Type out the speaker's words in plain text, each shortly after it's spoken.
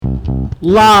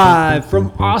Live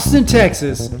from Austin,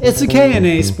 Texas, it's the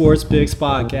K&A Sports Picks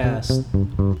Podcast.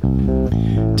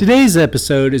 Today's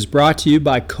episode is brought to you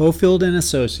by Cofield &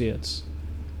 Associates.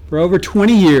 For over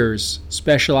 20 years,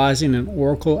 specializing in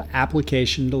Oracle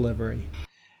application delivery.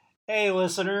 Hey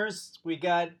listeners, we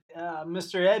got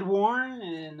Mr. Ed Warren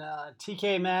and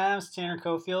TK Mavs, Tanner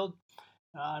Cofield.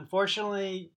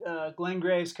 Unfortunately, Glenn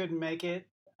Graves couldn't make it.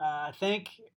 I think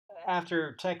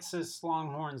after Texas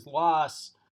Longhorns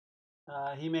loss,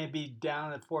 he may be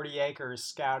down at 40 acres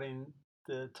scouting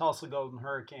the Tulsa Golden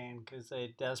Hurricane because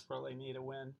they desperately need a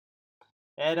win.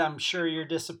 Ed, I'm sure you're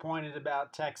disappointed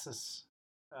about Texas.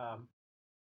 Um,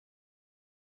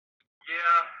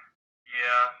 Yeah.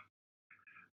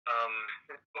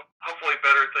 Hopefully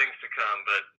better things to come,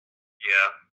 but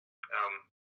yeah.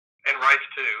 And Rice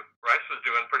too. Rice was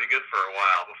doing pretty good for a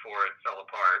while before it fell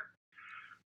apart.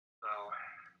 So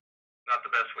not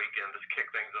the best weekend to kick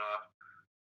things off.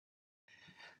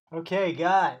 Okay,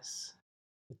 guys.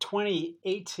 The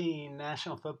 2018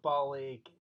 National Football League.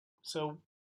 So,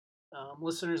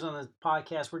 listeners on the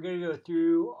podcast, we're going to go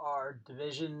through our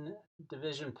division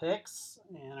picks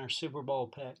and our Super Bowl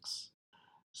picks.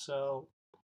 So,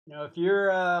 if you're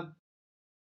a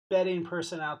betting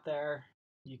person out there,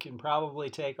 you can probably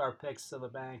take our picks to the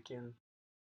bank and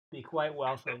be quite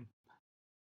wealthy.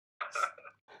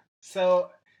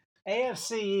 So,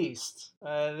 AFC East,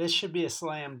 this should be a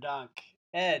slam dunk.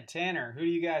 Ed, Tanner, who do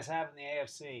you guys have in the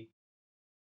AFC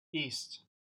East?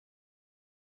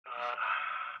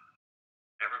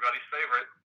 Everybody's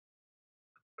favorite.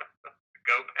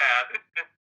 Go Pat.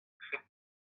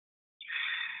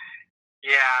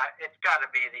 Yeah, it's got to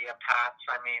be the Pats.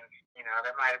 I mean,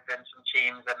 there might have been some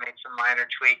teams that made some minor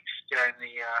tweaks during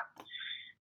these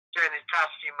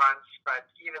past few months, but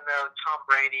even though Tom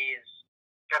Brady is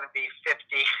going to be 50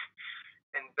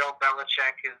 and Bill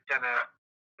Belichick is going to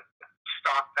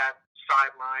stalk that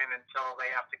sideline until they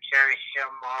have to carry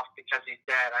him off because he's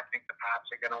dead, I think the Pats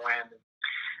are going to win.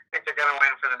 I think they're going to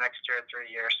win for the next 2 or 3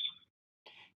 years.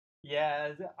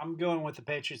 Yeah, I'm going with the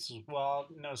Patriots as well.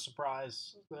 No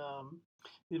surprise.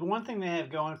 The one thing they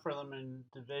have going for them in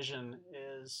division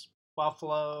is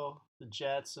Buffalo, the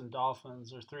Jets, and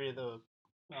Dolphins are three of the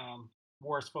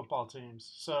worst football teams.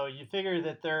 So you figure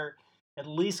that they're at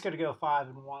least going to go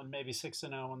 5-1, maybe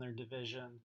 6-0 in their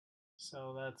division.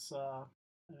 So that's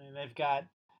they've got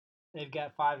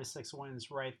 5 to 6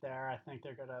 wins right there. I think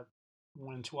they're going to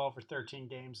win 12 or 13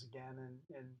 games again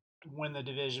and win the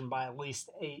division by at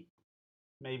least 8,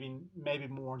 maybe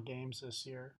more games this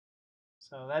year.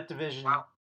 So that division, Wow.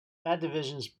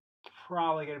 Is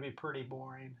probably going to be pretty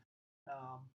boring. Yeah,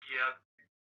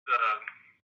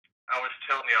 I was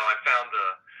telling you, I found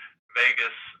the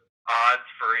Vegas odds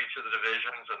for each of the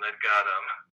divisions, and they've got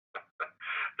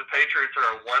the Patriots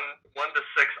are 1 to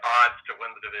 6 odds to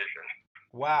win the division.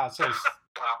 Wow! So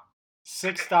wow.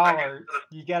 $6.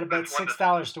 You got to bet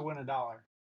 $6 to win $1. Yeah,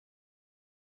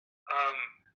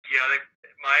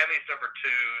 Miami's number 2.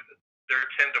 They're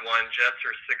 10 to 1. Jets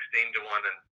are 16 to 1,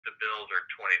 and the Bills are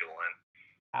 20 to 1.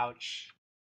 Ouch.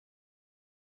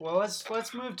 Well,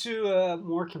 let's move to a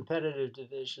more competitive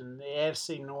division, the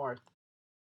AFC North.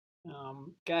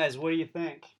 Guys, what do you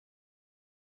think?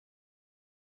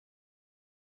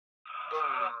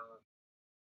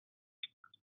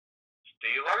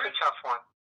 Steelers? That's a tough one.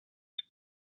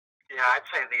 Yeah, I'd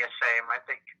say the same. I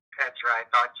think Ed's right.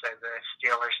 I'd say the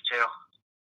Steelers too.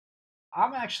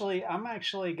 I'm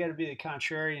actually going to be the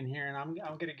contrarian here, and I'm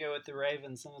going to go with the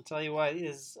Ravens. And I'll tell you why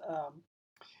is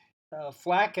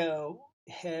Flacco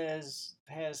has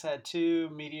had 2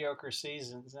 mediocre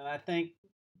seasons, and I think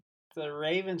the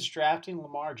Ravens drafting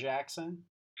Lamar Jackson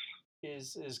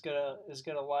is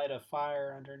gonna light a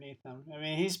fire underneath him. I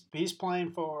mean, he's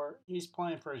playing for his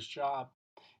job,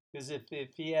 because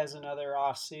if he has another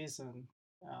off season,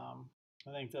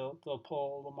 I think they'll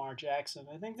pull Lamar Jackson.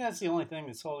 I think that's the only thing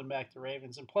that's holding back the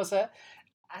Ravens. And plus, I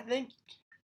think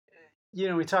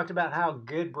we talked about how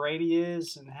good Brady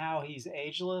is and how he's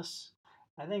ageless.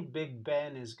 I think Big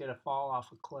Ben is gonna fall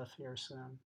off a cliff here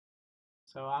soon.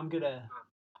 So I'm gonna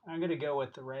go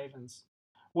with the Ravens.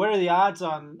 What are the odds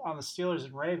on the Steelers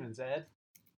and Ravens, Ed?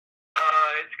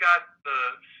 It's got the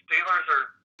Steelers are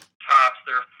tops.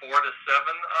 They're 4 to 7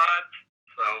 odds.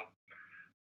 So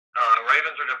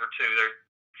Ravens are number 2. They're,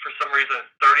 for some reason,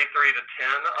 33 to 10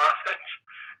 odds,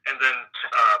 and then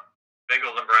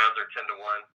Bengals and Browns are 10 to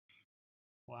 1.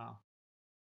 Wow.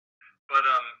 But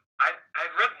I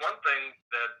read one thing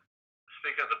that,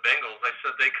 speaking of the Bengals, they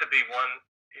said they could be one,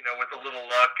 with a little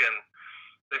luck, and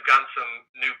they've gotten some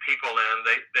new people in.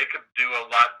 They could do a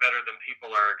lot better than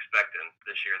people are expecting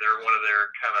this year. They're one of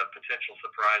their kind of potential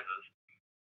surprises.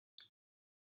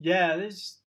 Yeah,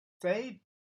 they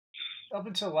up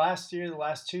until last year, the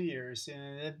last 2 years,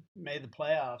 they made the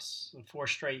playoffs in 4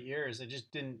 straight years. They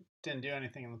just didn't do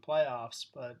anything in the playoffs,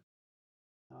 but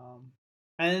um,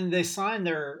 and they signed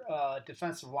their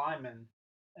defensive lineman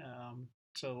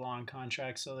to a long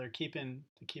contract, so they're keeping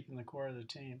the core of the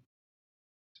team.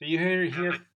 So you hear it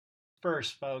here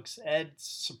first, folks. Ed's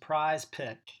surprise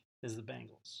pick is the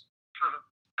Bengals.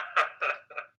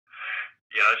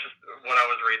 Yeah, that's just what I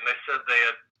was reading. They said they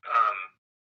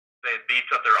had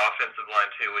beefed up their offensive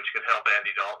line too, which could help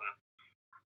Andy Dalton.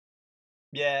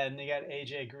 Yeah, and they got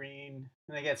AJ Green,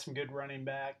 and they got some good running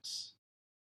backs.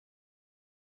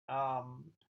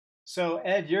 So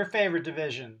Ed, your favorite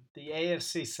division, the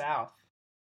AFC South.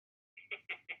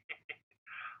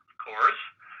 Of course.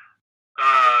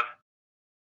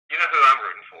 You know who I'm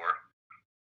rooting for?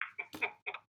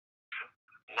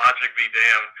 Logic be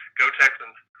damned. Go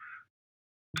Texans.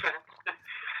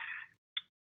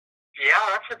 Yeah,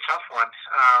 that's a tough one.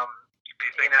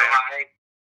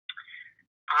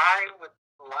 I would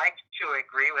like to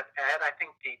agree with Ed. I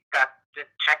think that the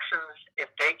Texans, if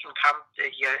they can come to,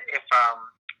 if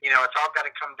it's all got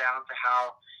to come down to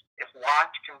how if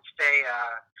Watt can stay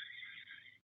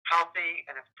healthy,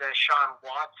 and if Deshaun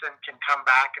Watson can come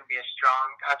back and be as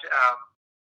strong as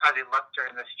he looked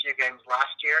during this few games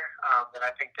last year, then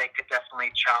I think they could definitely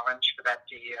challenge for that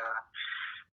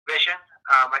division.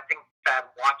 I think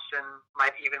that Watson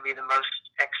might even be the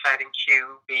most exciting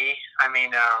QB. I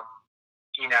mean,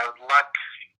 Luck,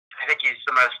 I think he's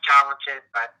the most talented,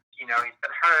 but, he's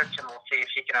been hurt, and we'll see if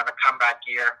he can have a comeback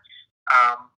year.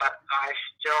 But I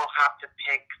still have to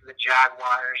pick the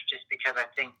Jaguars just because I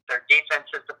think their defense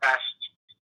is the best.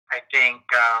 I think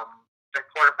their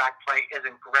quarterback play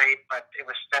isn't great, but it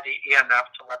was steady enough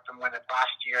to let them win it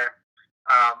last year.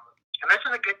 And this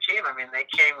is a good team. I mean, they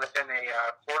came within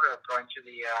a quarter of going to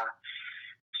the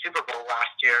Super Bowl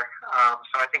last year.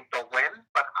 So I think they'll win,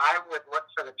 but I would look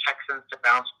for the Texans to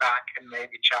bounce back and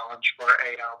maybe challenge for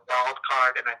a wild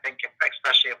card. And I think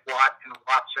especially if Watt and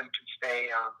Watson can stay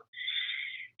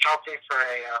healthy for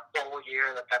a full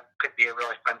year, that could be a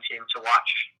really fun team to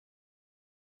watch.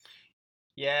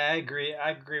 Yeah, I agree.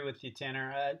 I agree with you,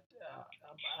 Tanner.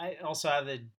 I also have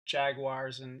the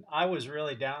Jaguars, and I was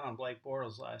really down on Blake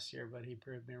Bortles last year, but he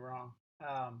proved me wrong.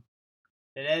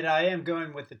 And Ed, I am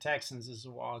going with the Texans as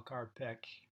a wild card pick.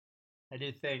 I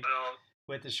do think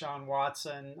with Deshaun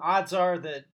Watson, odds are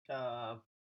that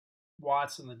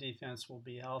Watson, the defense, will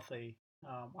be healthy.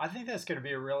 I think that's going to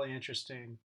be a really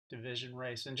interesting division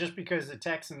race, and just because the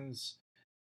Texans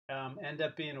end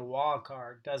up being a wild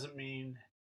card doesn't mean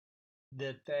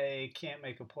that they can't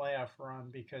make a playoff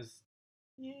run because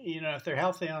if they're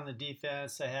healthy on the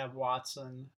defense, they have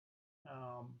Watson.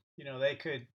 They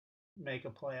could make a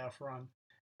playoff run.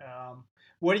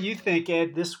 What do you think,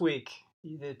 Ed, this week?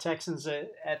 The Texans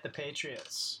at the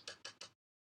Patriots.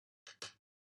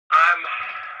 I'm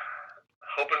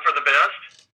hoping for the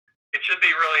best. It should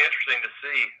be really interesting to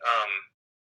see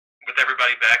with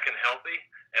everybody back and healthy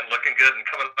and looking good and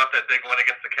coming off that big win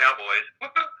against the Cowboys.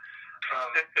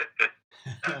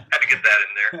 Had to get that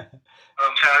in there.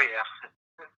 Yeah.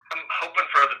 I'm hoping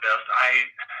for the best. I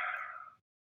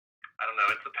don't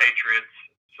know. It's the Patriots,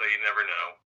 so you never know.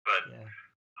 But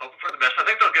hoping for the best. I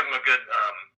think they'll give them a good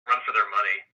run for their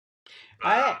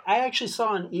money. I actually saw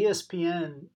on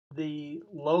ESPN the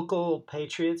local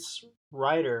Patriots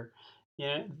writer.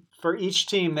 For each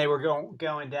team they were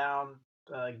going down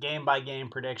game by game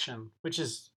prediction, which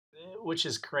is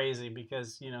crazy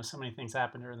because so many things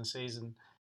happen during the season.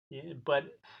 But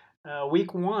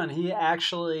week one, he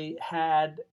actually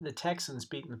had the Texans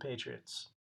beating the Patriots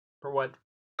for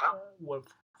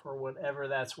for whatever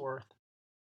that's worth.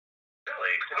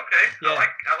 Really? Okay. Yeah.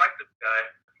 I like this guy.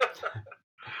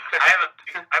 I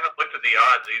haven't looked at the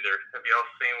odds either. Have y'all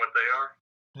seen what they are?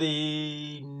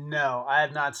 No, I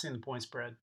have not seen the point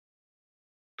spread.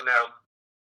 No.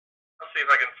 I'll see if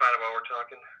I can find it while we're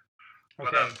talking.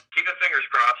 Okay. But keep the fingers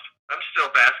crossed. I'm still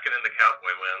basking in the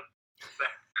Cowboy win.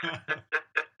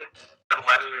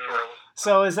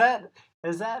 So is that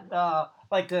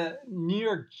like the New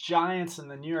York Giants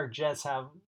and the New York Jets have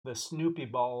the Snoopy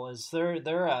Bowl? Is there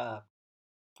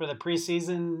for the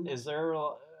preseason? Is there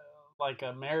like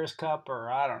a Mayor's Cup or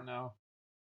I don't know?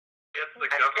 It's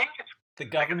the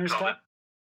Governor's Cup.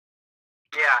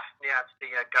 Yeah, it's the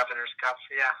Governor's Cup.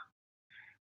 Yeah.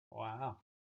 Wow.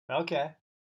 Okay.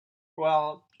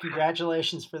 Well,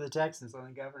 congratulations for the Texans on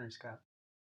the Governor's Cup.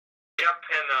 Yep,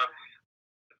 and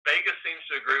Vegas seems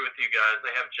to agree with you guys. They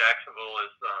have Jacksonville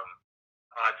as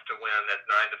odds to win at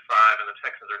 9-5, and the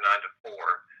Texans are 9-4,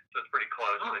 so it's pretty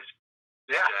close.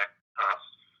 Yeah. Jack tops.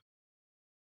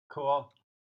 Cool.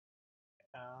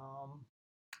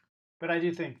 But I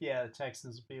do think, the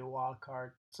Texans will be a wild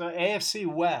card. So AFC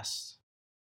West.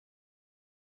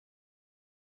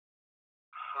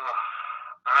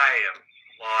 I am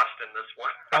lost in this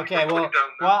one. Okay,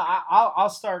 I'll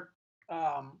start.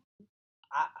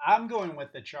 I'm going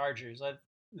with the Chargers.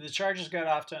 The Chargers got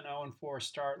off to an 0-4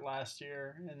 start last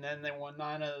year, and then they won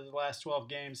 9 of the last 12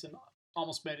 games and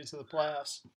almost made it to the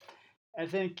playoffs. I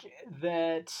think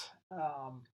that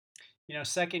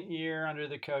second year under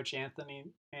the coach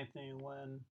Anthony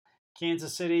Lynn,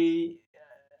 Kansas City,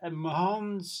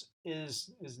 Mahomes is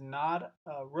not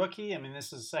a rookie. I mean, this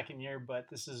is his second year, but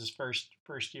this is his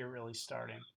first year really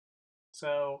starting.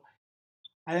 So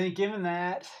I think given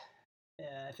that,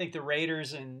 I think the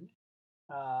Raiders are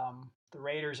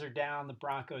down, the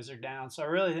Broncos are down. So I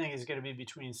really think it's going to be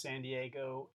between San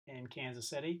Diego and Kansas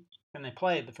City, and they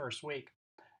played the first week.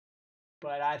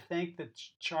 But I think the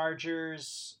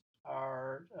Chargers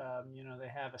are, they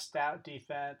have a stout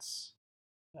defense.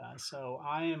 So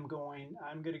I'm going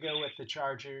to go with the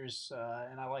Chargers,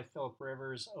 and I like Phillip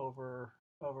Rivers over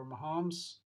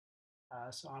Mahomes.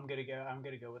 So I'm going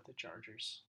to go with the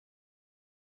Chargers.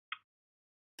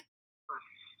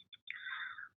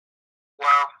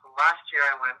 Well, last year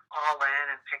I went all in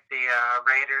and picked the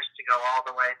Raiders to go all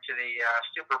the way to the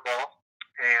Super Bowl,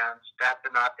 and that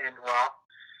did not end well.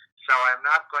 So I'm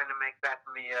not going to make that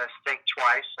mistake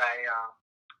twice. I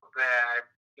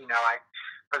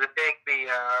was a big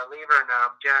believer in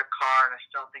Derek Carr, and I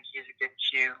still think he's a good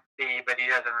QB, but he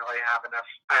doesn't really have enough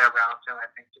around him, I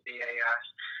think, to be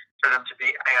for them to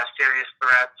be serious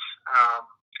threats.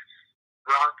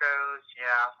 Broncos,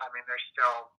 they're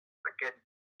still a good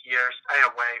years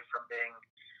away from being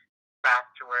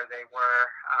back to where they were.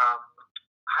 I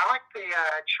like the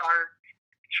Chargers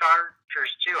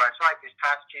too. I feel like these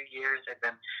past few years they've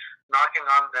been knocking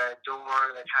on the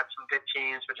door. They've had some good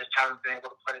teams, but just haven't been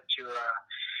able to put it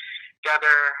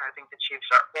together. I think the Chiefs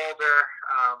are older.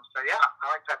 So yeah, I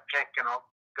like that pick, and I'll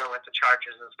go with the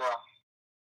Chargers as well.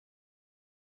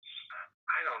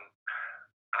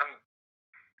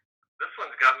 This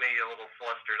one's got me a little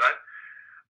flustered. I'm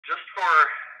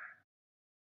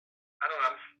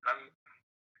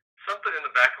something in the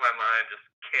back of my mind just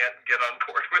can't get on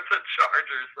board with the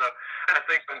Chargers, so I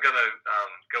think I'm gonna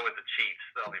go with the Chiefs.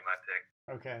 That'll be my pick.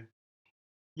 Okay.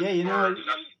 Yeah,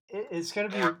 it's gonna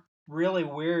be really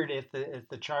weird if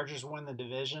the Chargers win the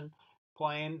division.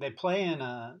 They play in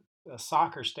a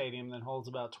soccer stadium that holds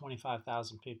about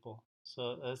 25,000 people,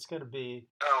 so that's gonna be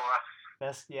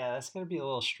that's gonna be a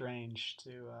little strange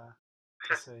to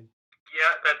see.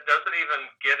 Yeah, that doesn't even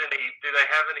get any. Do they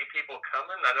have any people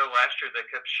coming? I know last year they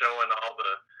kept showing all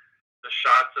the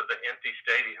shots of the empty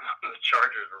stadium the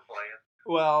Chargers were playing.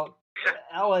 Well,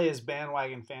 LA is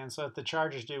bandwagon fans, so if the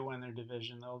Chargers do win their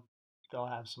division, they'll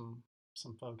have some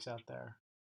folks out there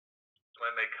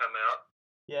when they come out.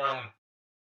 Yeah.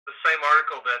 The same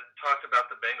article that talked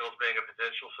about the Bengals being a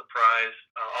potential surprise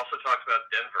also talked about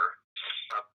Denver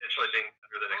potentially being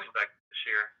better than expected this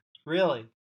year. Really?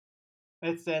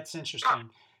 That's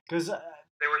interesting because the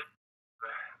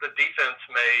defense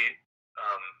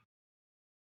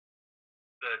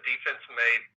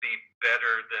may be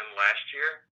better than last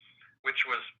year, which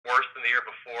was worse than the year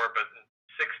before. But in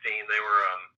 2016 they were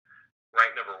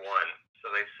ranked number 1. So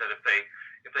they said if they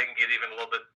can get even a little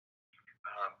bit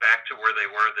back to where they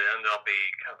were then, they'll be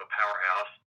kind of a powerhouse.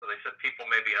 So they said people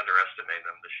may be underestimating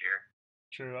them this year.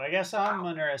 True. I guess I'm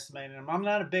underestimating them. I'm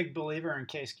not a big believer in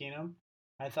Case Keenum.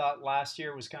 I thought last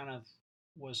year was kind of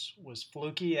was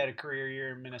fluky. He had a career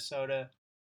year in Minnesota.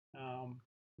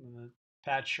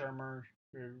 Pat Shurmur,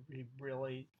 he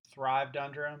really thrived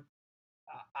under him.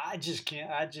 I just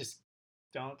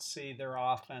don't see their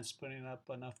offense putting up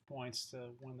enough points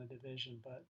to win the division.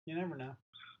 But you never know.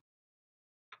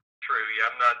 True.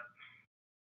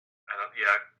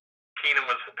 Yeah, Keenum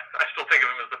was. I still think of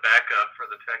him as the backup for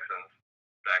the Texans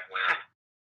back when.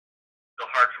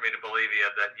 Still hard for me to believe he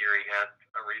had that year he had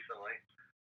recently.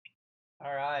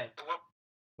 All right.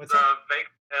 What's up? Vegas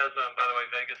has, by the way,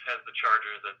 has the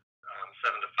Chargers at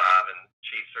 7-5, and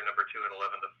Chiefs are number 2 at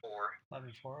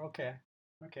 11-4. 11-4. Okay.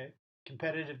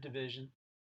 Competitive division.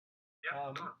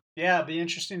 Yeah. It'd be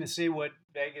interesting to see what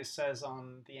Vegas says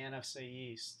on the NFC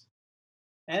East.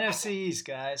 NFC East,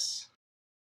 guys.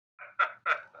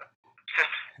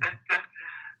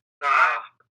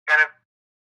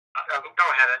 Go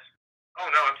ahead. Oh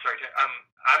no, I'm sorry.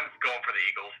 I'm going for the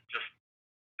Eagles. Just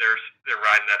they're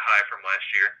riding that high from last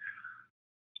year.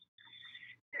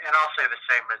 And I'll say the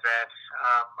same as Ed.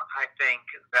 I think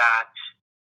that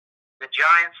the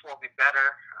Giants will be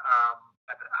better.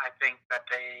 But I think that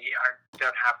they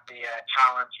don't have the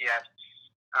talent yet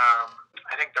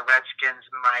I think the Redskins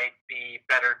might be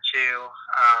better too.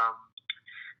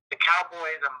 The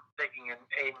Cowboys, I'm thinking an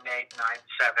 8-8,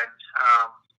 9-7.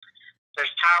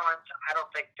 There's talent. I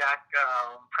don't think Dak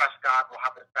Prescott will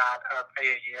have as bad a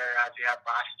year as he had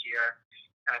last year.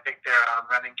 And I think their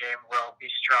running game will be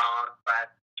strong,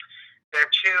 but there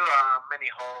are too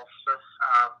many holes. The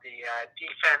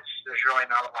defense, there's really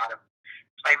not a lot of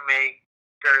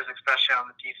playmakers, especially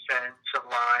on the defensive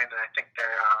line. And I think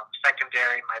their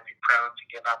secondary might be prone to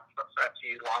give up a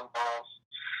few long balls.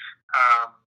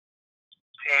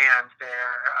 And their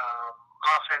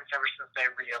offense, ever since they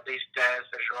released Dez,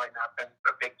 there's really not been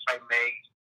a big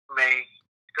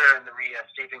playmaker in the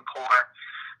receiving core.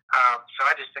 So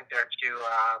I just think there are too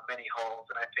many holes,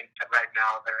 and I think that right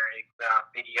now they're a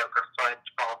mediocre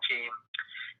football team.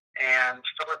 And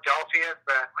Philadelphia,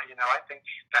 I think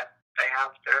that they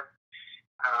have their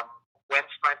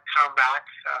Wentz might come back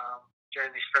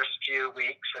during these first few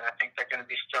weeks, and I think they're going to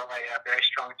be still a very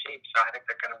strong team. So I think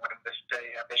they're going to win this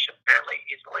division fairly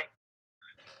easily.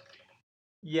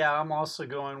 Yeah, I'm also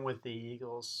going with the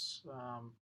Eagles.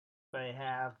 They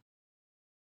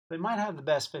might have the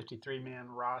best 53-man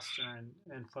roster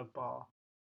in football.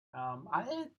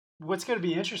 What's going to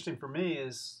be interesting for me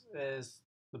is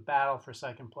the battle for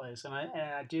second place, and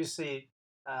I do see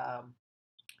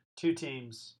two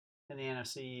teams in the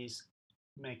NFC East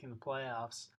making the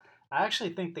playoffs. I actually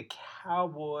think the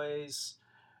Cowboys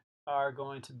are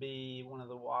going to be one of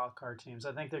the wild card teams.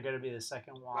 I think they're going to be the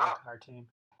second wild card team.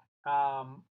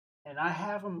 And I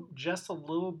have them just a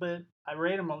little bit. I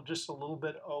rate them just a little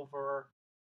bit over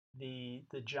the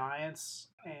Giants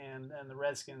and the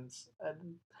Redskins.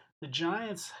 The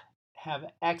Giants have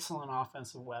excellent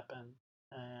offensive weapon,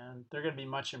 and they're going to be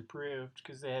much improved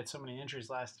because they had so many injuries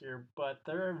last year. But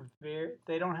they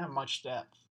don't have much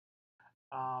depth.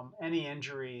 Any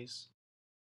injuries,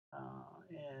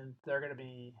 and they're going to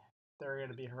be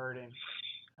hurting.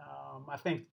 I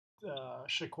think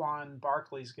Shaquan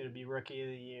Barkley's going to be Rookie of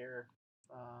the Year.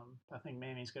 I think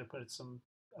Manny's going to put up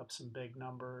some big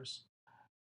numbers.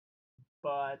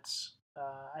 But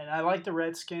and I like the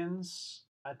Redskins.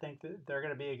 I think that they're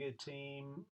going to be a good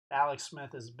team. Alex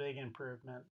Smith is a big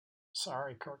improvement.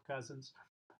 Sorry, Kirk Cousins,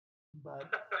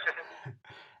 but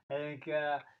I think.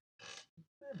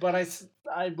 But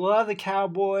I love the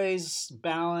Cowboys'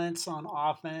 balance on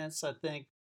offense. I think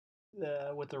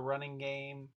with the running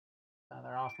game,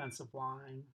 their offensive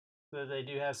line, they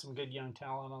do have some good young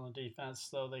talent on the defense,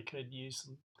 though they could use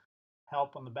some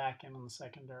help on the back end on the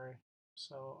secondary.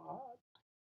 So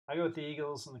I go with the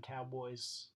Eagles and the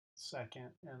Cowboys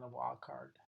second and the wild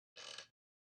card.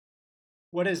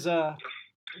 What does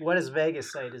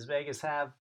Vegas say? Does Vegas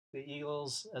have the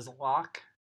Eagles as a lock?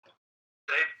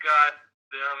 They've got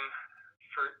them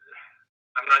for.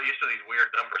 I'm not used to these weird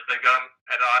numbers. They've got them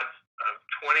at odds of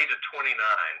 20 to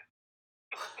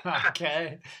 29.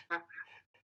 Okay.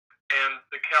 And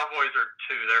the Cowboys are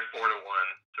 2. They're 4 to 1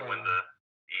 to win the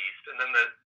East, and then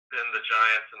the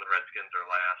Giants and the Redskins are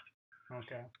last.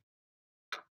 Okay.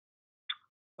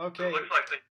 So it looks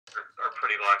like they are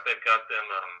pretty locked. They've got them.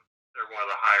 They're one of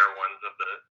the higher ones of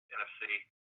the NFC.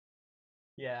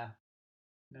 Yeah,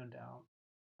 no doubt.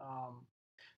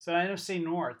 So NFC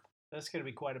North, that's going to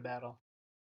be quite a battle.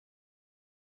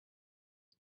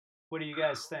 What do you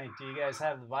guys think? Do you guys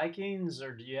have the Vikings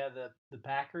or do you have the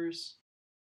Packers?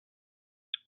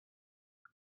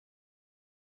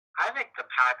 I think the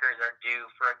Packers are due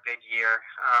for a good year.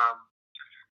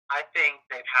 I think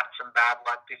they've had some bad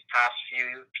luck these past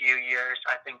few years.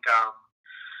 I think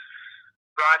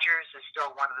Rodgers is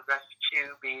still one of the best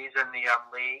QBs in the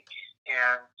league,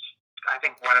 and I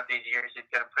think one of these years he's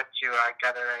going to put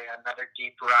together another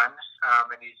deep run.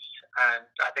 And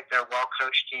I think they're a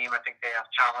well-coached team. I think they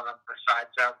have talent on the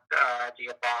sides of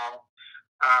the ball.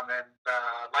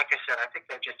 Like I said, I think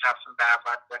they just have some bad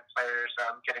luck with players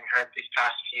getting hurt these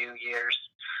past few years.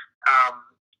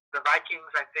 The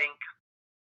Vikings, I think,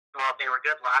 well, they were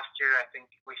good last year. I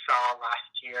think we saw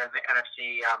last year in the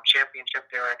NFC Championship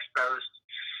they were exposed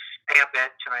a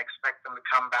bit, and I expect them to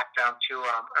come back down to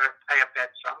earth a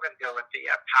bit. So I'm going to go with the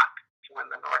Pack to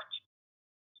win the North.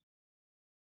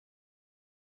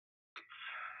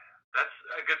 That's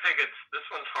a good thing. This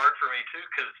one's hard for me too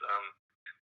because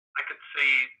I could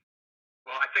see.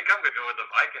 Well, I think I'm going to go with the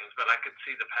Vikings, but I could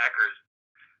see the Packers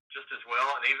just as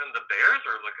well, and even the Bears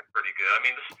are looking pretty good. I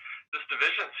mean, this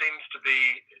division seems to be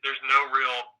there's no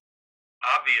real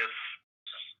obvious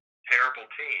terrible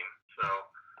team. So,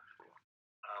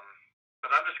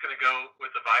 but I'm just going to go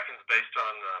with the Vikings based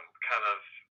on kind of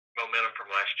momentum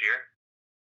from last year.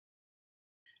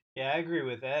 Yeah, I agree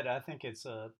with Ed. I think it's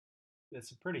a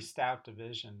pretty stout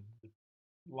division.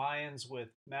 Lions with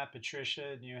Matt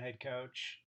Patricia, new head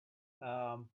coach,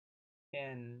 um,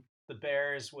 and the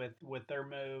Bears with their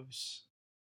moves.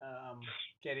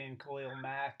 Getting Khalil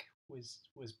Mack was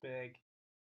big.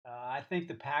 I think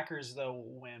the Packers though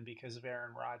will win because of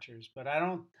Aaron Rodgers, but I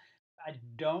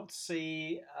don't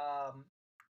see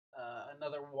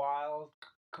another wild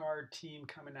card team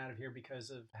coming out of here because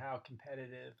of how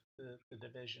competitive the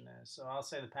division is. So I'll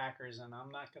say the Packers, and I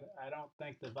don't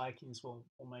think the Vikings will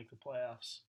make the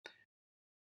playoffs.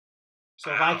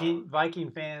 So Wow.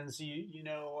 Viking fans, you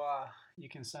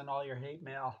can send all your hate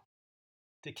mail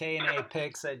to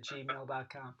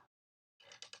knapicks@gmail.com.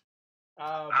 I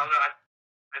don't know.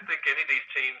 I think any of these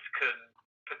teams could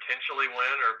potentially win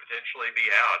or potentially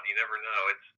be out. You never know.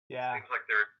 It Yeah. seems like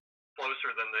they're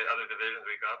closer than the other divisions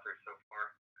we've gone through so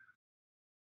far.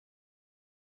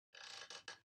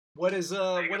 What Vegas,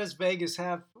 does Vegas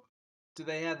have? Do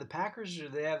they have the Packers or do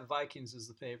they have the Vikings as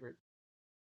the favorite?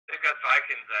 they've got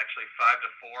Vikings actually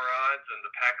 5-4 odds, and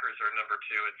the Packers are number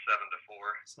 2 at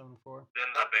 7-4. 7-4.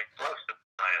 Then the big close to the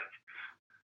Lions.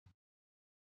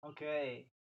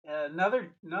 Okay. Another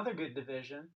good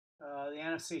division, the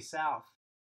NFC South,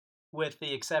 with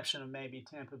the exception of maybe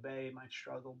Tampa Bay might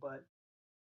struggle, but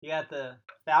you got the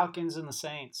Falcons and the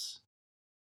Saints,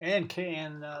 and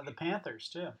the Panthers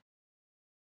too.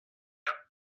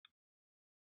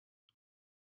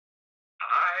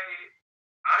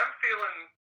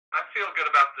 I feel good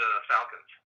about the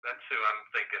Falcons. That's who I'm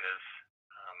thinking is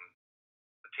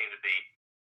the team to beat.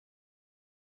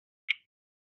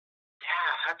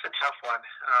 Yeah, that's a tough one.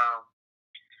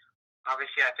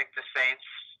 Obviously, I think the Saints,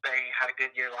 they had a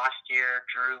good year last year.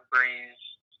 Drew Brees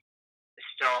is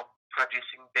still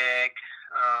producing big.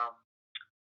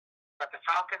 But the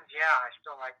Falcons, yeah, I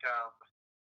still like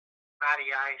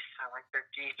Matty Ice. I like their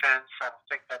defense. I don't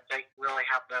think that they really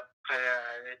have the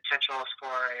potential to score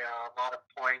a lot of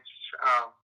points.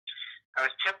 I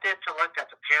was tempted to look at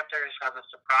the Panthers as a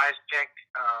surprise pick,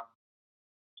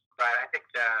 but I think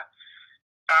the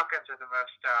Falcons are the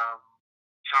most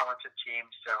talented team.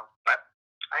 So, but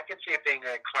I can see it being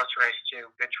a close race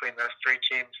too between those three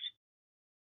teams.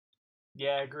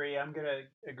 Yeah, I agree. I'm gonna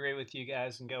agree with you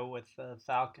guys and go with the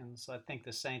Falcons. I think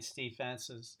the Saints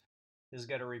defense is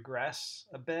going to regress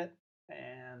a bit,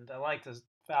 and I like the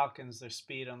Falcons. Their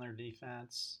speed on their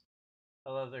defense.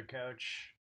 I love their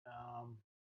coach.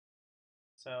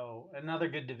 So another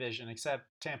good division, except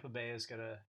Tampa Bay is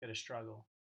gonna struggle.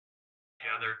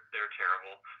 Yeah, they're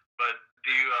terrible. But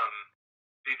do you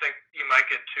think you might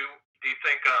get two? Do you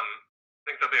think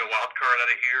there'll be a wild card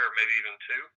out of here, or maybe even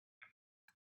two?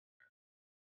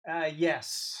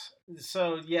 Yes.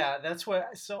 So yeah, that's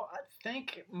what. So I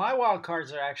think my wild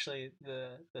cards are actually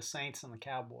the Saints and the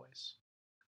Cowboys.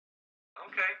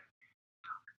 Okay.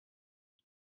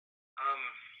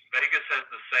 Vegas has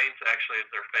the Saints actually as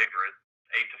their favorite,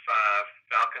 8-5.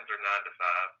 Falcons are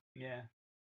 9-5. Yeah.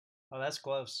 Oh, that's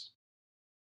close.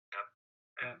 Yep.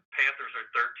 And Panthers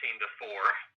are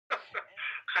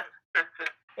 13-4.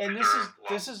 And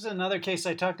this is another case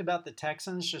I talked about the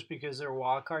Texans. Just because they're a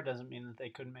wild card doesn't mean that they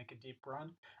couldn't make a deep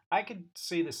run. I could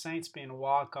see the Saints being a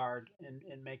wild card and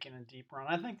making a deep run.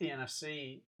 I think the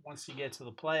NFC, once you get to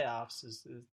the playoffs, is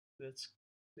it's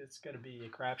going to be a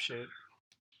crapshoot.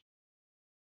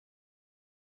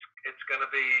 It's gonna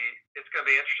be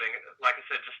interesting. Like I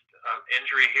said, just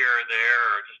injury here or there,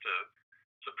 or just a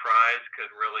surprise could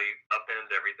really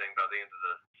upend everything by the end of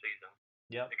the season.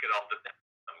 Yep. It could all depend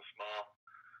on something small.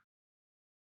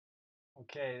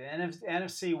 Okay, the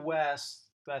NFC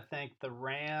West. I think the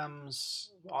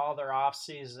Rams, all their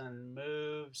offseason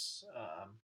moves,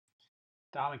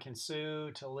 Dominican Sue,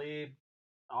 Talib,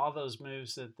 all those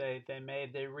moves that they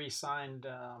made, they re-signed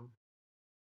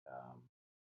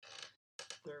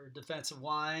their defensive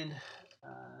line,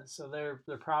 so they're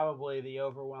probably the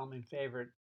overwhelming favorite.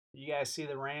 You guys see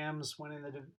the Rams winning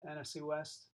the NFC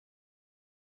West?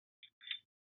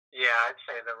 Yeah, I'd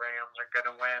say the Rams are going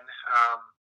to win.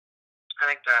 I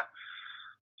think the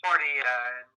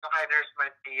 49ers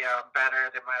might be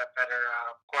better. They might have better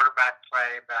quarterback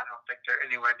play, but I don't think they're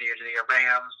anywhere near the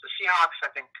Rams. The Seahawks, I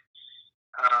think,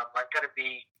 are going to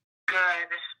be good,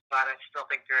 but I still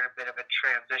think they're in a bit of a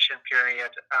transition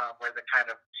period where they're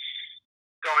kind of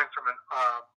going from an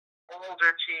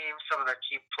older team. Some of their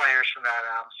key players from that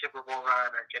Super Bowl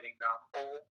run are getting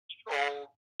older, and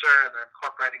they're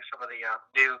incorporating some of the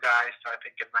new guys. So I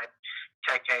think it might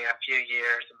take a few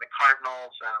years. And the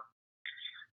Cardinals,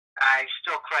 I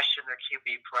still question their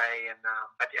QB play,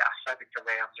 but yeah, so I think the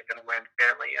Rams are going to win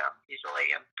fairly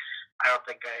easily, and I don't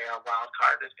think a wild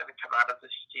card is going to come out of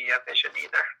this division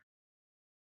either.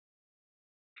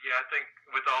 Yeah, I think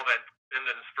with all that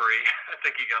ending spree. I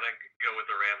think you got to go with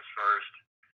the Rams first.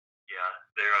 Yeah,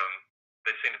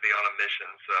 they seem to be on a mission,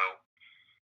 so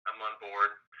I'm on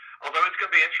board. Although it's going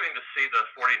to be interesting to see the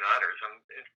 49ers.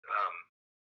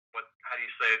 How do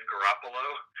you say it? Garoppolo?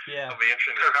 Yeah. It'll be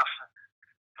interesting to see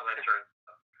how that turns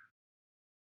out.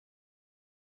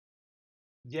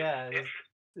 Yeah,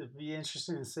 it'd be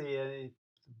interesting to see. He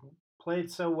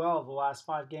played so well the last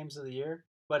 5 games of the year,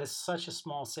 but it's such a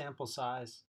small sample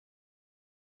size.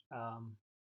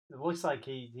 It looks like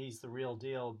he's the real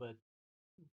deal, but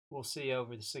we'll see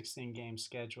over the 16-game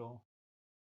schedule.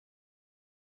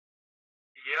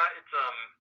 Yeah, it's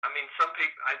I mean, some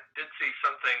people. I did see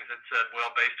some things that said,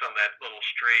 well, based on that little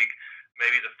streak,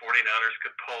 maybe the 49ers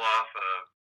could pull off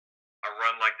a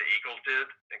run like the Eagles did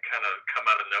and kind of come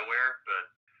out of nowhere. But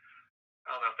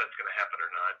I don't know if that's going to happen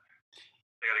or not.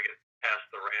 They got to get past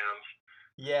the Rams.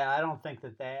 Yeah, I don't think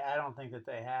that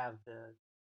they have the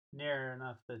near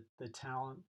enough the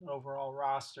talent overall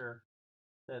roster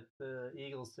that the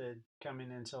Eagles did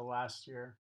coming into last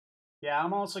year. Yeah,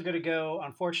 I'm also going to go.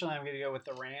 Unfortunately, I'm going to go with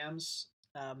the Rams.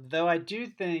 Though I do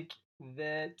think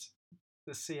that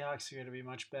the Seahawks are going to be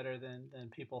much better than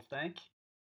people think.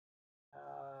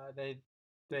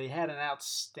 They had an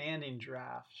outstanding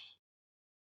draft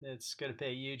that's going to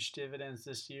pay huge dividends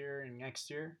this year and next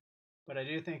year. But I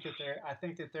do think that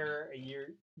they're a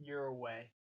year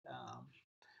away.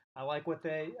 I like what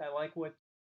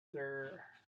their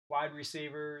wide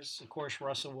receivers, of course,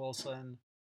 Russell Wilson.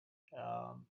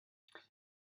 Um,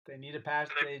 they need a pass.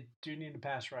 They do need a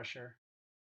pass rusher.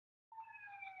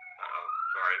 Oh,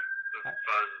 sorry, the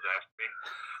buzz is after me.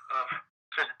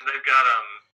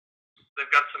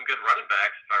 They've got some good running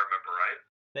backs, if I remember right.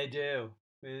 They do.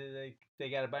 They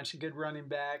got a bunch of good running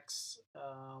backs.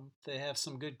 They have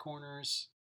some good corners.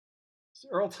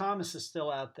 Earl Thomas is still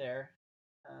out there,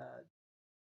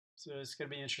 so it's going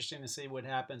to be interesting to see what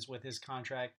happens with his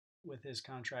contract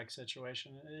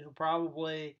situation. He'll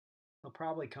probably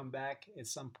come back at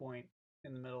some point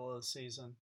in the middle of the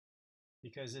season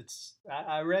because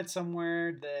I read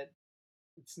somewhere that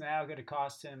it's now going to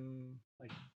cost him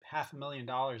like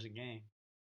 $500,000 a game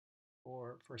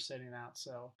for sitting out.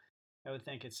 So I would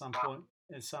think at some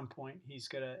point he's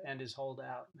going to end his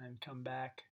holdout and come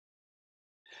back.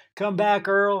 Come back,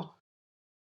 Earl.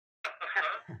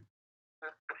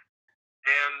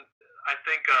 And I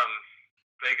think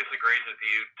Vegas agrees with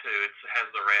you too. It has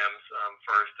the Rams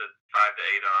first at 5 to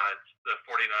 8 odds. The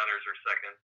 49ers are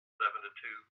second, 7 to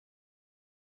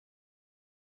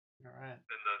 2. All right.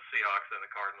 And the Seahawks and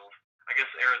the Cardinals. I guess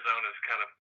Arizona's kind of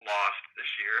lost this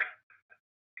year.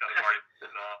 Kind of already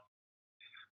sitting off.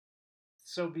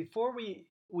 So before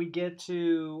we get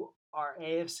to our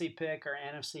AFC pick, our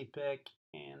NFC pick,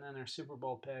 and then our Super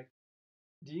Bowl pick,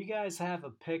 do you guys have a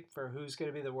pick for who's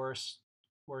going to be the worst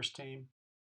team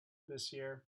this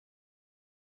year?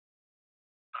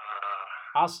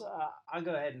 I'll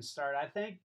go ahead and start. I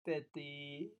think that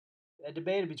a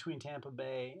debate between Tampa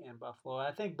Bay and Buffalo.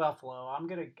 I think Buffalo. I'm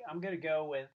gonna go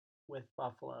with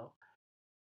Buffalo.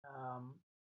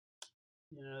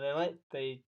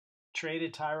 They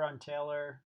traded Tyrod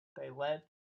Taylor. They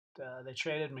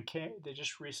traded They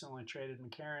just recently traded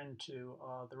McCarron to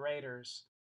the Raiders.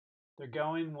 They're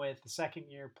going with the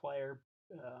second-year player,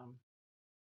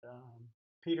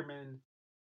 Peterman,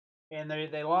 and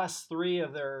they lost 3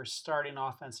 of their starting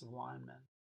offensive linemen.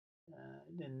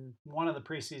 In one of the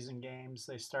preseason games,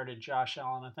 they started Josh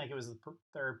Allen. I think it was the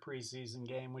third preseason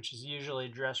game, which is usually a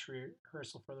dress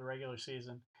rehearsal for the regular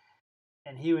season,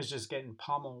 and he was just getting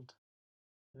pummeled.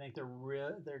 I think they're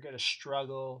going to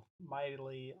struggle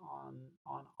mightily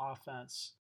on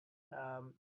offense.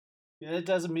 That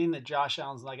doesn't mean that Josh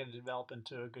Allen's not going to develop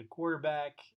into a good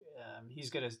quarterback. He's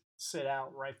going to sit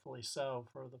out, rightfully so,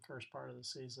 for the first part of the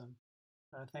season.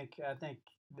 I think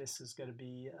this is going to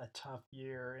be a tough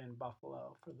year in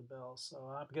Buffalo for the Bills. So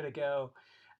I'm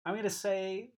going to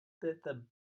say that the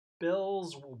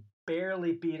Bills will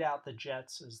barely beat out the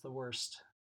Jets as the worst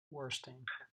team.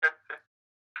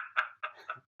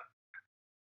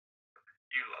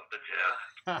 You love the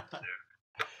Jets.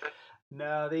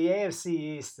 No, the AFC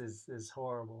East is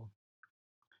horrible.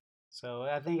 So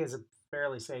I think it's a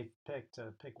fairly safe pick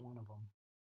to pick one of them.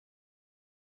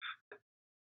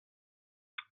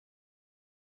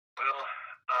 Well,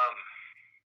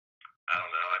 I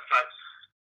don't know. I thought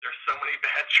there's so many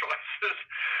bad choices.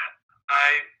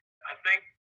 I think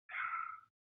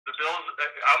the Bills.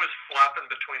 I was flopping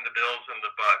between the Bills and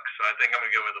the Bucs, so I think I'm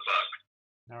gonna go with the Bucs.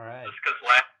 All right. Just because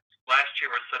last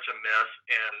year was such a mess,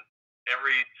 and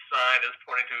every sign is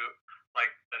pointing to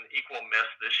like an equal mess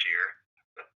this year.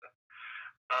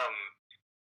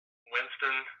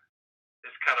 Winston,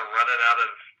 is kind of running out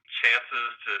of chances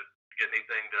to get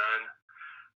anything done.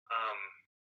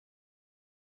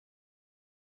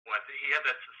 He had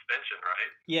that suspension,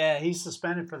 right? Yeah, he's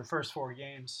suspended for the first 4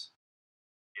 games.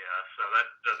 Yeah, so that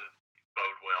doesn't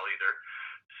bode well either.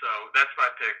 So that's my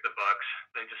pick, the Bucks.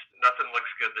 Nothing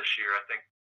looks good this year. I think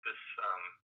this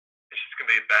it's just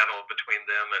gonna be a battle between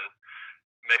them and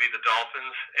maybe the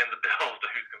Dolphins and the Bills.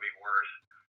 Who's gonna be worse?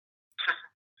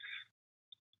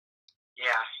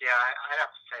 Yeah, I'd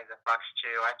have to say the Bucks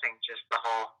too. I think just the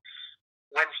whole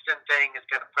Winston thing is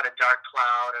going to put a dark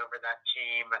cloud over that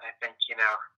team, and I think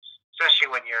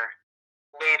especially when your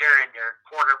leader and your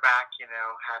quarterback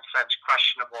have such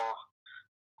questionable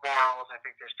morals, I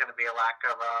think there's going to be a lack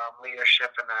of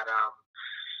leadership in that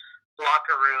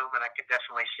locker room, and I could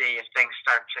definitely see if things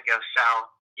start to go south.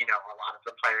 A lot of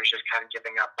the players just kind of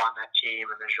giving up on that team,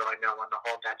 and there's really no one to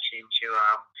hold that team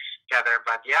together.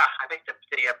 But yeah, I think the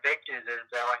big news is,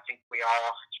 though, I think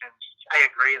I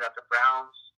agree that the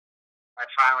Browns might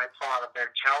finally pull out of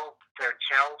their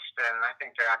tailspin, and I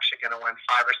think they're actually going to win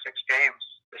 5 or 6 games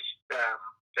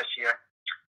this year.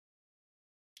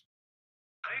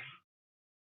 Nice.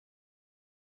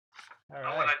 All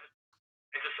right.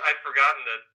 I'd forgotten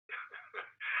that.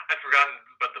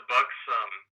 But the Bucks,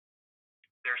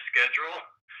 their schedule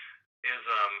is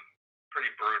pretty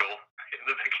brutal in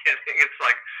the beginning. It's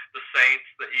like the Saints,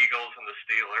 the Eagles, and the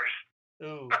Steelers.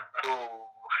 Ooh. So,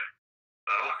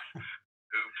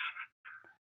 oops.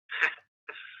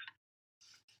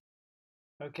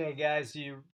 Okay, guys,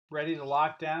 you ready to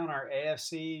lock down our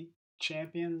AFC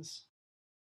champions?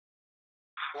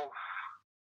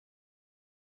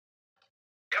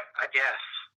 Yep, I guess.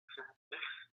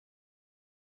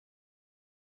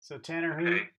 So Tanner,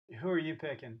 who are you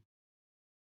picking?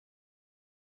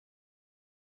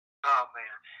 Oh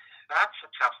man, that's a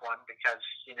tough one because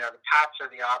the Pats are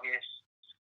the obvious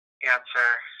answer,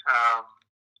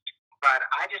 but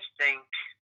I just think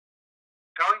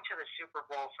going to the Super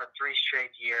Bowl for 3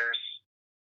 straight years,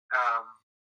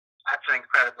 that's an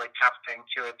incredibly tough thing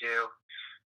to do,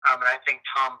 and I think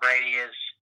Tom Brady is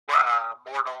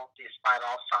mortal despite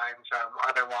all signs.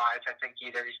 Otherwise, I think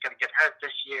either he's going to get hurt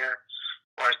this year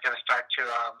or it's going to start to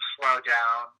slow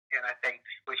down. And I think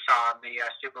we saw in the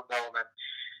Super Bowl that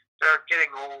they're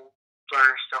getting older.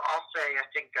 So I'll say I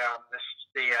think the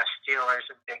Steelers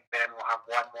and Big Ben will have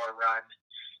one more run,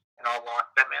 and I'll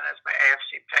lock them in as my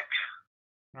AFC pick.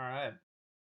 All right.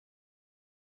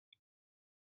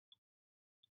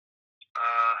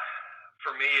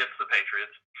 For me, it's the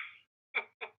Patriots.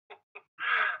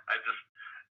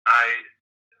 I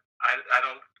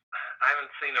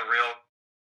haven't seen a real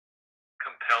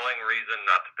compelling reason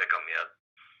not to pick them yet.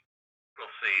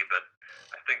 We'll see, but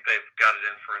I think they've got it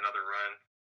in for another run.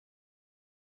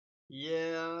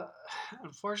 Yeah,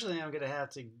 unfortunately, I'm gonna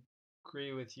have to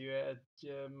agree with you, Ed.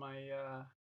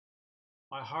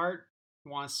 My heart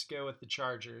wants to go with the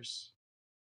Chargers.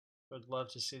 Would love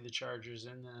to see the Chargers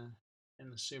in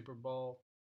the Super Bowl,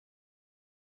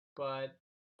 but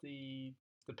the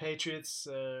Patriots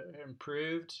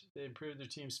improved. They improved their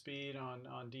team speed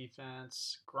on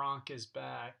defense. Gronk is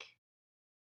back,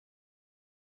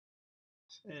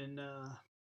 and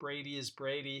Brady is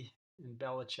Brady, and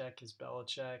Belichick is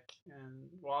Belichick. And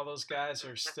while those guys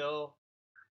are still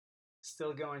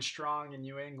going strong in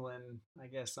New England, I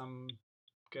guess I'm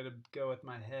gonna go with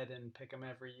my head and pick them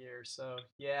every year. So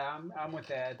yeah, I'm with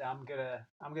Ed. I'm gonna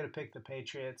pick the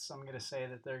Patriots. I'm gonna say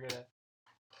that they're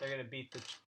gonna beat the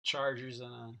Chargers in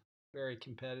a very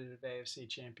competitive AFC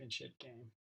Championship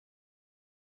game.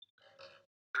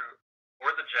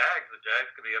 Or the Jags. The Jags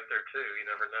could be up there too. You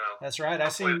never know. That's right.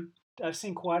 I've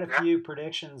seen quite a few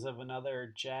predictions of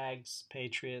another Jags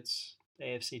Patriots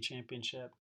AFC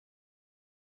Championship.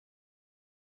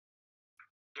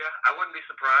 Yeah, I wouldn't be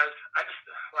surprised. I just,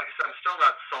 like I said, I'm still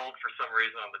not sold for some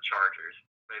reason on the Chargers.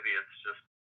 Maybe it's just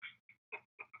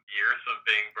years of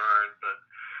being burned, but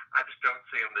I just don't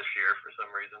see them this year for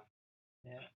some reason.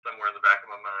 Yeah. Somewhere in the back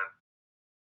of my mind.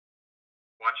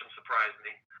 Watch them surprise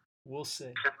me. We'll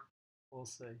see. We'll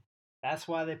see. That's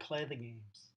why they play the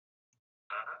games.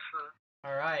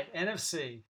 All right,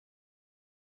 NFC.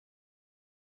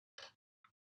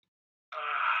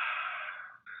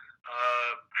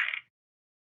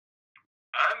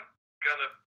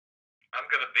 I'm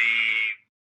gonna be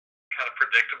kind of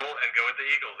predictable and go with the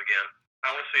Eagles again.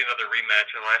 I want to see another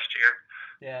rematch of last year.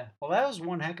 Yeah. Well, that was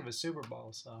one heck of a Super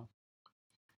Bowl. So.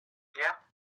 Yeah.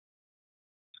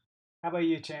 How about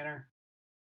you, Tanner?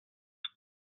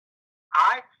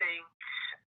 I think,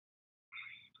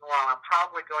 well, I'm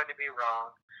probably going to be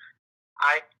wrong.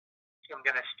 I am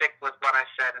going to stick with what I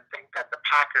said and think that the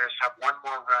Packers have one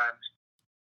more run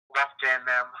left in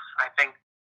them. I think,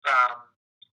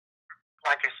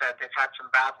 like I said, they've had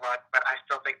some bad luck, but I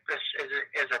still think this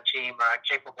is a team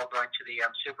capable of going to the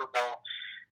Super Bowl.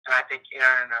 And I think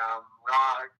Aaron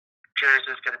Rodgers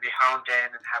is going to be honed in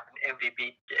and have an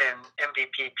MVP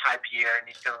type year, and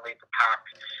he's going to lead the pack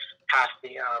past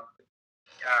the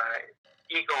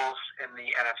Eagles in the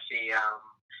NFC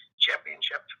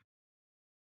championship.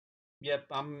 Yep,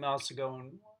 I'm also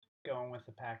going with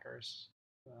the Packers.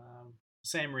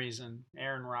 Same reason,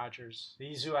 Aaron Rodgers.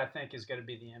 He's who I think is going to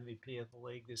be the MVP of the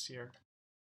league this year.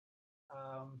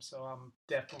 So I'm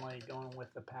definitely going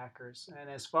with the Packers. And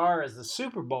as far as the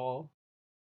Super Bowl,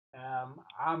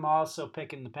 I'm also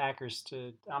picking the Packers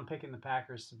to. I'm picking the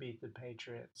Packers to beat the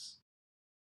Patriots.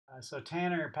 So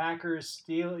Tanner, Packers,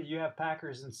 you have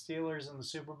Packers and Steelers in the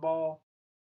Super Bowl.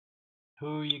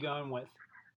 Who are you going with?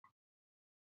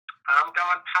 I'm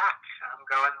going Pack. I'm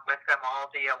going with them all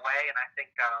the way, and I think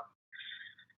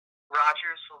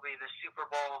Rodgers will be the Super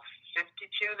Bowl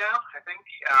 52 now. I think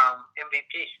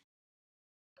MVP.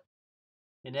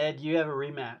 And Ed, you have a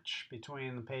rematch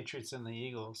between the Patriots and the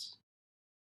Eagles.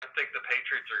 I think the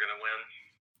Patriots are going to win.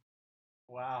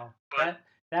 Wow,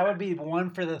 that would be one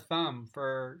for the thumb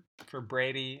for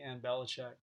Brady and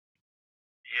Belichick.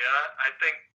 Yeah, I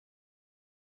think.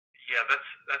 Yeah,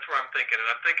 that's where I'm thinking, and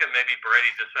I'm thinking maybe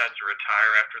Brady decides to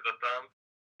retire after the thumb.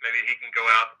 Maybe he can go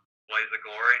out and blaze the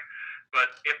glory.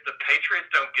 But if the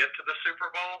Patriots don't get to the Super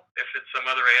Bowl, if it's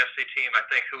some other AFC team, I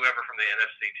think whoever from the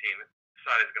NFC team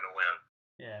side is going to win.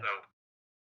 Yeah. So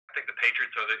I think the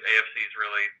Patriots are the AFC's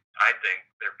really, I think,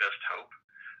 their best hope.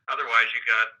 Otherwise, you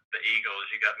got the Eagles,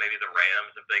 you got maybe the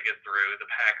Rams if they get through, the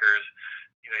Packers.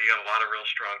 You got a lot of real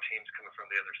strong teams coming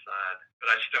from the other side.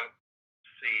 But I just don't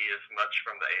see as much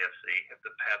from the AFC if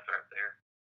the Pats aren't there.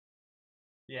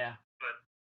 Yeah. But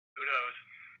who knows?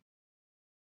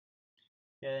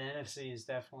 Yeah, the NFC is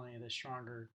definitely the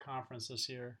stronger conference this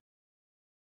year.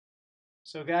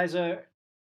 So, guys, our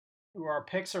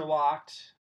picks are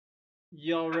locked.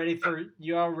 You all ready for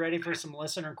some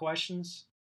listener questions?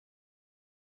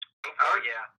 Oh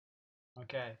yeah.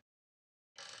 Okay.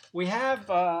 We have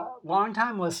a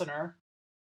longtime listener.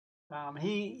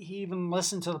 He even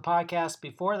listened to the podcast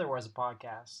before there was a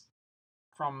podcast,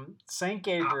 from St.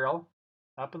 Gabriel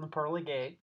up in the Pearly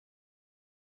Gate.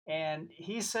 And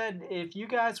he said, if you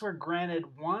guys were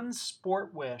granted one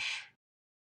sport wish,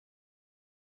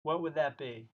 what would that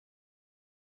be?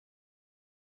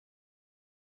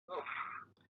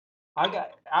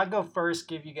 I'll go first.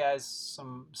 Give you guys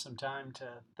some time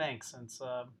to think, since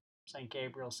St.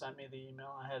 Gabriel sent me the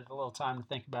email. I had a little time to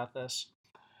think about this.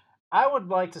 I would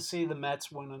like to see the Mets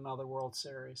win another World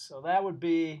Series, so that would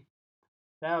be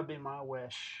my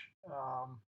wish. I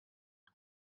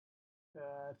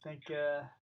think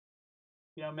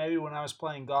maybe when I was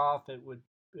playing golf, it would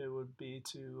be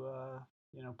to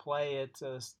play at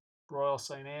Royal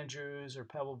St. Andrews or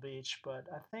Pebble Beach. But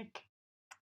I think,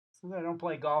 since I don't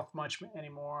play golf much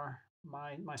anymore,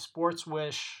 my sports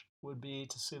wish would be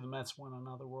to see the Mets win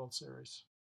another World Series.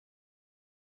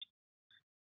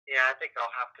 Yeah, I think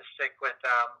I'll have to stick with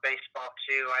baseball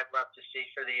too. I'd love to see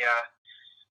for the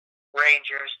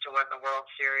Rangers to win the World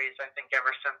Series. I think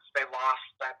ever since they lost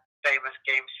that famous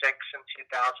Game 6 in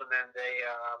 2011,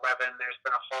 there's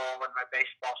been a hole in my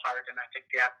baseball heart, and I think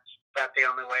that's the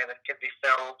only way that could be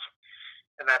filled,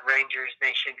 and that Rangers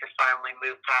nation could finally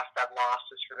move past that loss,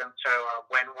 is for them to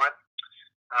win one.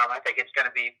 I think it's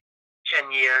going to be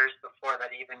 10 years before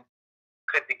that even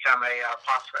could become a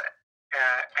possibility.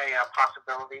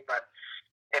 But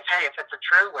if it's a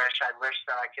true wish, I wish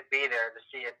that I could be there to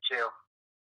see it too.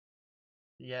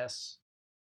 Yes.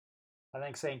 I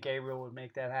think St. Gabriel would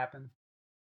make that happen.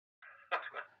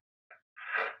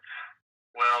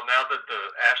 Well, now that the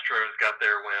Astros got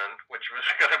their win, which was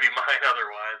going to be mine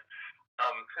otherwise,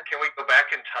 can we go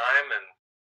back in time and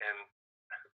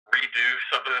redo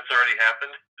something that's already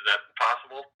happened? Is that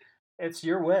possible? It's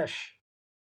your wish.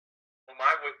 Well,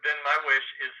 my wish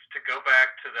is to go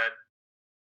back to that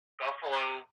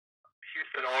Buffalo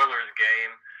Houston Oilers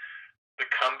game, the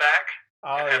comeback,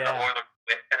 and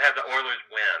have the Oilers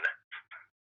win.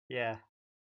 Yeah.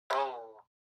 Oh.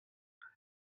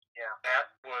 Yeah. That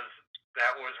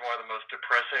was one of the most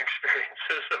depressing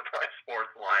experiences of my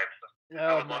sports life. So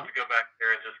I would love to go back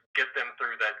there and just get them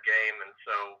through that game, and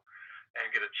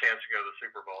get a chance to go to the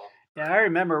Super Bowl. Yeah, I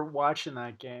remember watching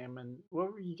that game, and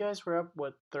you guys were up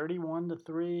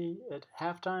 31-3 at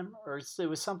halftime, or it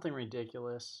was something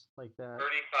ridiculous like that. 35-3.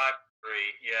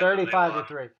 Yeah.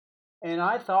 35-3. And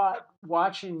I thought,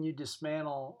 watching you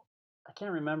dismantle, I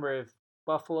can't remember if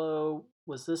Buffalo,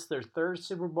 was this their third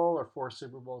Super Bowl or fourth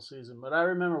Super Bowl season, but I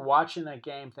remember watching that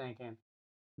game thinking,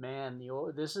 Man,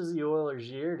 this is the Oilers'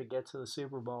 year to get to the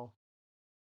Super Bowl.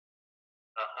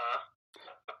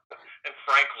 And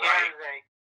Frank Wright.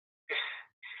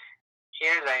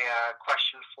 Here's a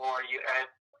question for you, Ed.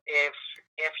 If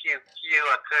you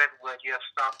could, would you have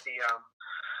stopped the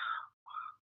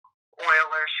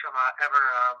Oilers from ever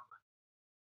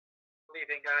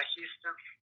leaving Houston?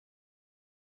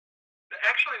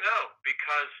 Actually, no,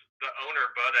 because the owner,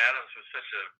 Bud Adams, was such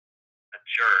a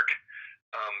jerk.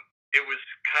 It was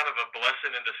kind of a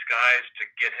blessing in disguise to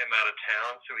get him out of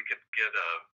town so we could get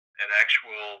an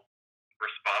actual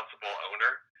responsible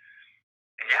owner.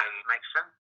 And makes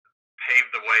sense. Pave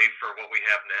the way for what we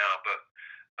have now. But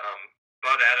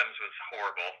Bud Adams was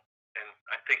horrible, and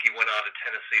I think he went on to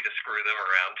Tennessee to screw them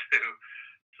around too.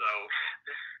 So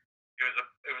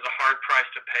it was a hard price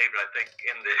to pay, but I think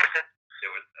in the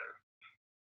it was better.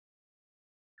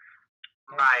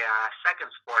 My second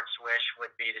sports wish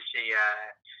would be to see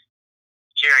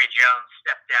Jerry Jones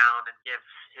step down and give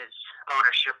his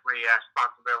ownership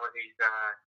responsibilities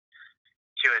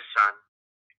to his son.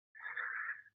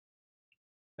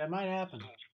 That might happen.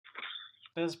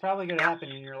 But it's probably going to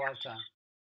happen in your lifetime.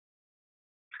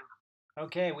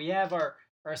 Okay, we have our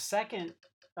second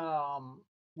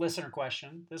listener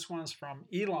question. This one's from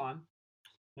Elon,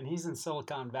 and he's in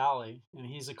Silicon Valley, and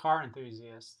he's a car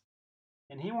enthusiast.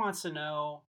 And he wants to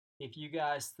know if you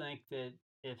guys think that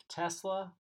if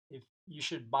you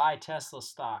should buy Tesla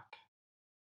stock.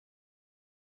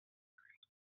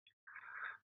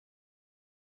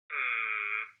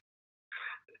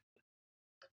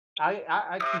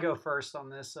 I can go first on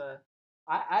this.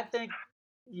 I think,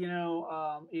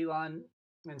 Elon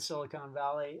in Silicon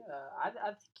Valley, I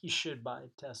think you should buy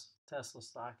Tesla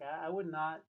stock. I would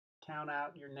not count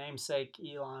out your namesake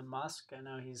Elon Musk. I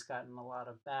know he's gotten a lot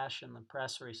of bash in the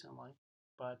press recently,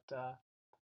 but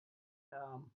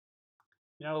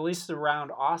at least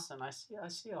around Austin, I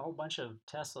see a whole bunch of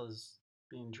Teslas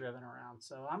being driven around.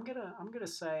 So I'm gonna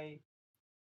say,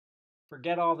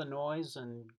 forget all the noise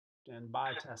and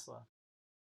buy Tesla.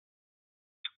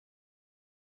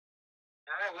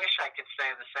 I wish I could say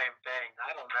the same thing.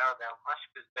 I don't know though. Musk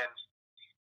he's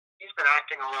been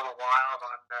acting a little wild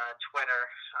on Twitter.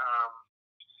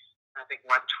 I think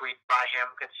one tweet by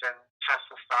him could send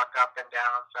Tesla stock up and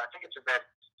down. So I think it's a bit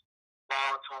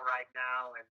volatile right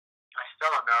now, and I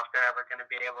still don't know if they're ever going to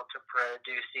be able to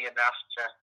produce enough to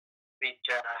beat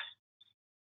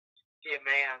be a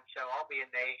man. So I'll be a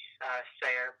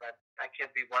naysayer, but I could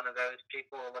be one of those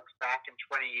people who looks back in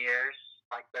 20 years,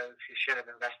 like those who should have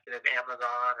invested in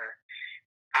Amazon or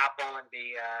Apple, and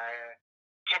be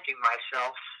kicking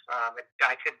myself.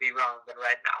 I could be wrong, but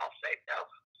right now I'll say no.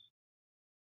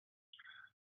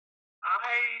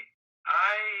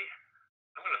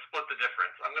 I'm going to split the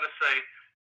difference. I'm going to say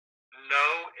no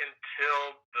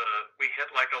until we hit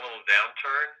like a little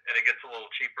downturn and it gets a little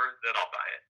cheaper, then I'll buy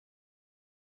it.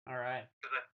 All right. I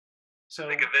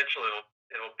think eventually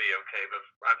it'll be okay, but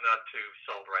I'm not too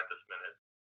sold right this minute.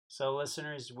 So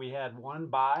listeners, we had one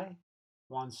buy,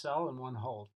 one sell, and one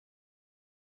hold.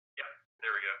 Yeah,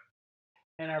 there we go.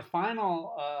 And our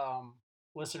final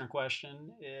listener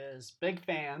question is big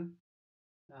fan,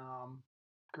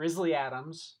 Grizzly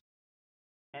Adams,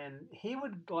 and he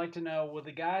would like to know,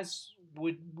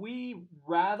 would we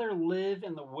rather live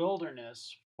in the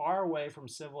wilderness far away from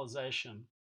civilization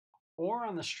or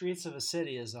on the streets of a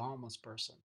city as a homeless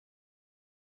person?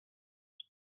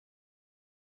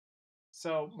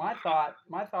 So my thought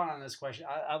on this question,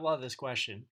 I love this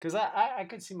question because I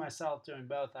could see myself doing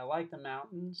both. I like the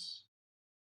mountains,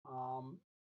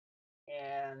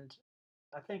 and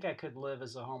I think I could live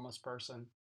as a homeless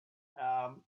person.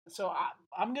 So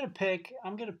I'm gonna pick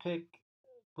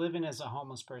living as a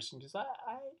homeless person because I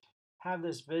have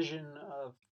this vision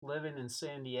of living in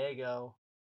San Diego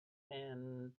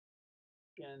and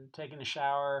taking a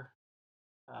shower,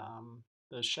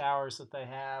 the showers that they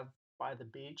have by the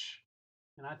beach,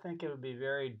 and I think it would be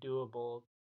very doable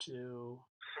to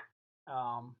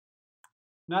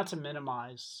not to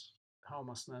minimize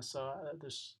homelessness. So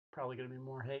there's probably going to be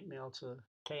more hate mail to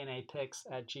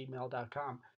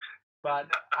knapicks@gmail.com.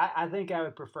 But I think I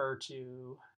would prefer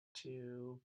to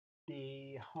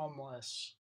be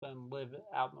homeless than live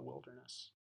out in the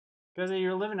wilderness. Because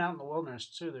you're living out in the wilderness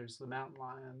too. There's the mountain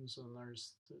lions and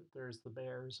there's the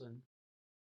bears and.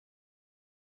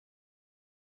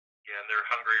 Yeah, and they're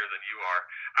hungrier than you are.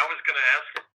 I was going to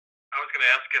ask if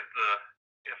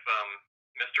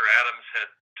Mr. Adams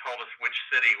had told us which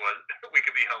city we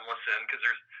could be homeless in, because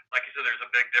there's, like you said, there's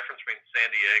a big difference between San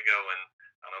Diego and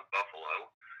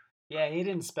Buffalo. Yeah, he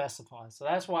didn't specify, so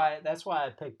that's why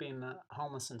I picked being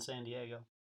homeless in San Diego.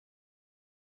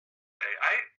 Okay,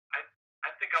 I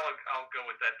think I'll go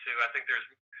with that too. I think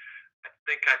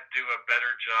I'd do a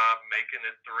better job making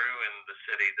it through in the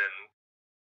city than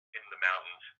in the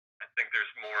mountains. I think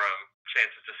there's more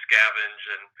chances to scavenge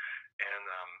and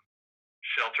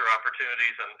shelter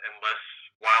opportunities and less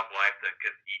wildlife that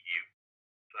could eat you.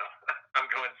 So I'm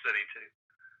going city too.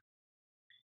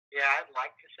 Yeah, I'd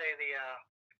like to say the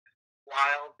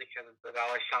wild because it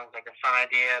always sounds like a fun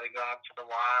idea to go out to the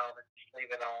wild and just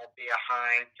leave it all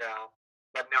behind.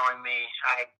 But knowing me,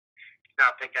 I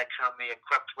don't think I come be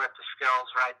equipped with the skills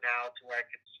right now to where I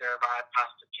could survive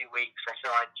past a few weeks. I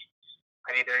feel like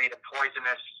I'd either eat a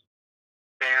poisonous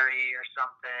berry or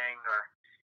something, or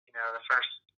the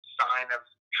first sign of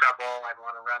trouble, I'd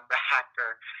want to run back,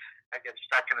 or I get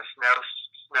stuck in a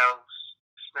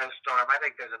snowstorm. I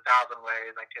think there's 1,000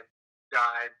 ways I could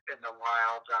die in the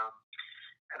wild.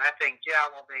 And I think,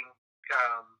 at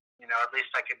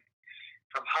least I could,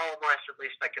 if I'm homeless, at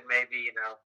least I could maybe,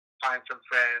 find some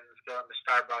friends, go into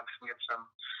Starbucks and get some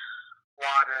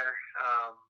water.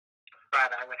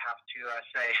 But I would have to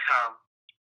say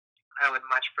I would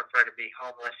much prefer to be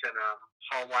homeless in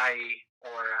Hawaii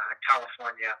or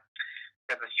California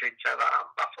than the streets of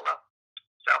Buffalo.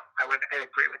 So I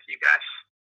agree with you guys.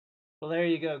 Well, there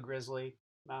you go, Grizzly.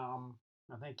 I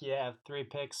think you have 3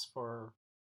 picks for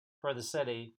the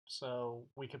city, so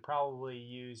we could probably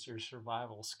use your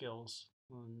survival skills.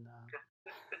 Exactly.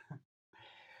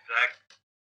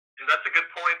 And that's a good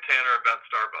point, Tanner, about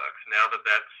Starbucks. Now that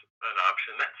that's an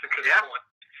option, that's a good point.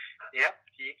 Yep,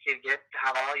 you can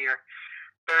have all your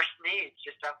thirst needs.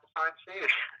 Just have to find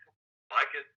food.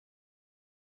 Like it.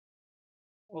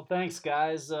 Well, thanks,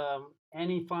 guys.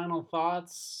 Any final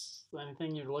thoughts?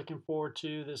 Anything you're looking forward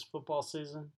to this football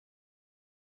season?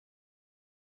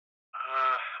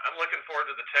 I'm looking forward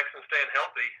to the Texans staying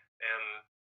healthy and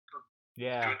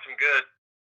doing some good.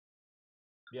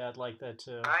 Yeah, I'd like that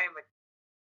too. I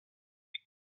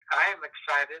am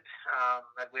excited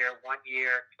that we are 1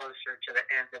 year closer to the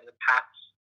end of the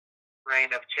Pats'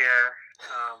 reign of terror.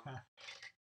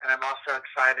 And I'm also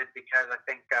excited because I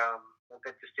think we'll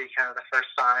get to see kind of the first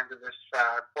signs of this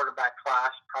quarterback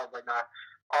class. Probably not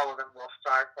all of them will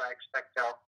start, but I expect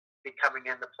they'll be coming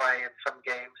into play in some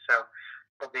games. So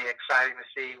it'll be exciting to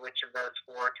see which of those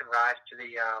 4 can rise to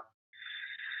the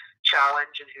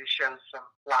challenge and who shows some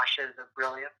flashes of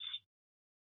brilliance.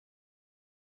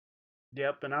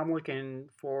 Yep, and I'm looking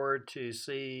forward to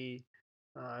see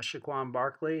Saquon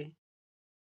Barkley.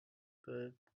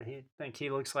 But I think he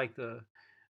looks like the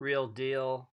real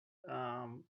deal.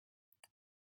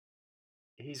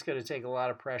 He's going to take a lot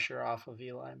of pressure off of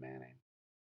Eli Manning.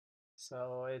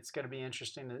 So it's going to be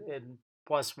interesting. And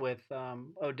plus with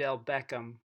Odell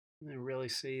Beckham, you really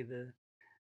see the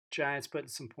Giants putting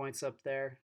some points up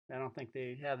there. I don't think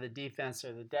they have the defense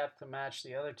or the depth to match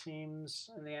the other teams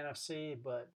in the NFC,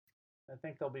 but I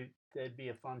think they'd be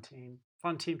a fun team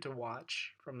to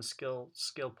watch from a skill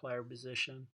player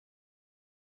position.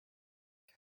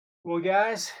 Well,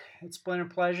 guys, it's been a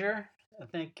pleasure. I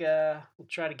think we'll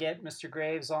try to get Mr.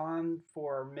 Graves on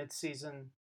for our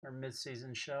mid-season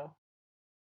show.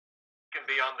 Can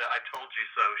be on the I Told You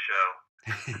So show.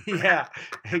 Yeah,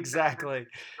 exactly.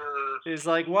 He's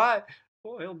like, what?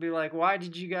 Well, he'll be like, why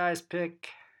did you guys pick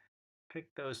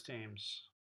those teams?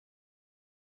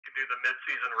 You do the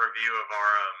mid-season review of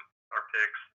our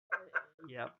picks.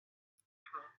 Yep.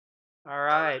 All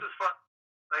right. This is fun.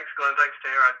 Thanks, Glenn. Thanks,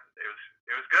 Tanner.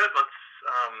 It was good. Let's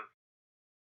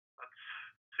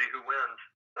see who wins.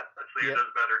 Let's see who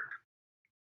does better.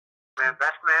 Man,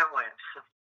 best man wins.